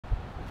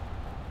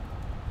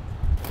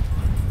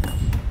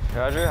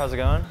Roger, how's it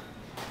going?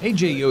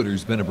 AJ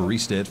Yoder's been a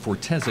barista at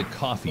Fortezza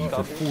Coffee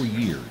for 4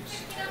 years.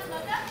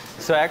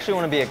 So I actually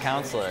want to be a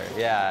counselor,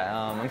 yeah.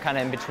 I'm kind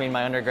of in between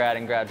my undergrad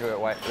and graduate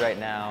right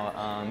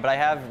now, but I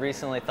have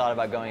recently thought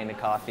about going into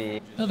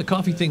coffee. Now the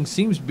coffee thing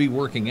seems to be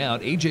working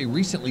out. AJ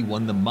recently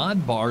won the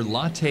Mod Bar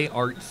Latte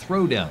Art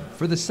Throwdown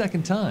for the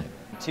second time.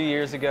 2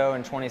 years ago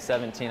in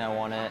 2017 I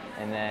won it,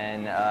 and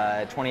then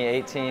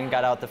 2018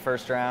 got out the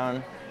first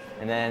round,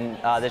 and then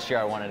this year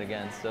I won it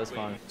again, so it was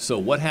fun. So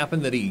what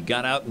happened that he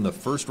got out in the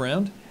first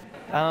round?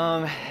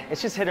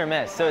 It's just hit or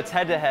miss. So it's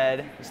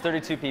head-to-head, it's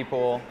 32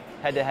 people,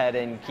 head-to-head,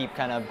 and keep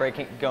kind of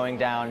going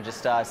down,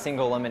 just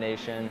single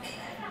elimination.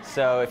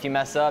 So if you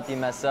mess up, you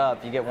mess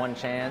up. You get one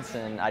chance,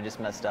 and I just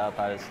messed up.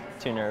 I was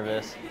too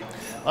nervous.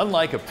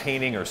 Unlike a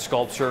painting or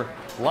sculpture,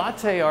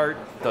 latte art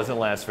doesn't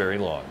last very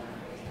long.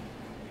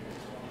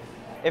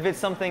 If it's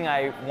something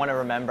I want to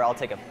remember, I'll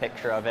take a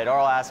picture of it, or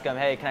I'll ask them,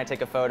 hey, can I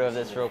take a photo of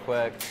this real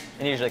quick?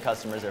 And usually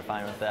customers are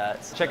fine with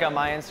that. So check out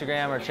my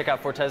Instagram or check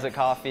out Fortezza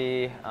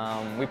Coffee.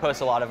 We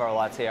post a lot of our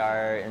latte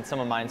art, and some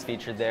of mine's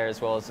featured there,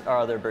 as well as our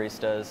other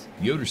baristas.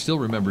 Yoder still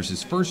remembers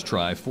his first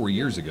try 4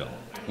 years ago.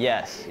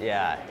 Yes,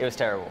 yeah, it was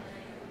terrible.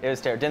 It was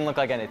terrible, didn't look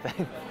like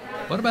anything.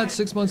 But about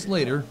 6 months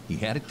later, he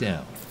had it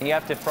down. And you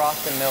have to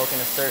frost the milk in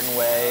a certain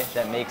way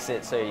that makes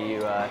it so you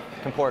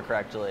can pour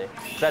correctly.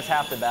 So that's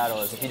half the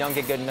battle, is if you don't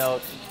get good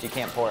milk, you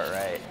can't pour it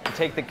right. You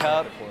take the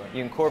cup,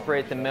 you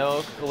incorporate the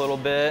milk a little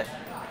bit,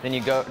 then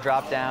you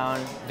drop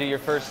down, do your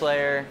first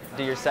layer,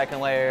 do your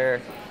second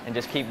layer, and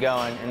just keep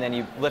going. And then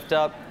you lift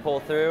up, pull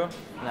through,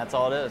 and that's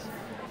all it is.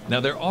 Now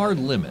there are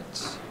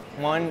limits.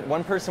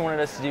 One person wanted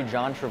us to do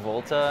John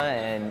Travolta,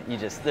 and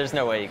there's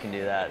no way you can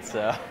do that,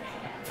 so.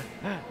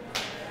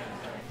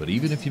 But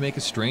even if you make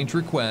a strange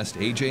request,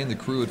 AJ and the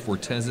crew at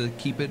Fortezza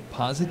keep it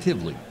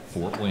positively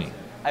Fort Wayne.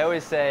 I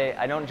always say,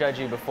 I don't judge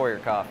you before your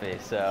coffee,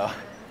 so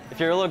if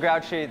you're a little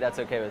grouchy, that's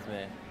okay with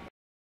me.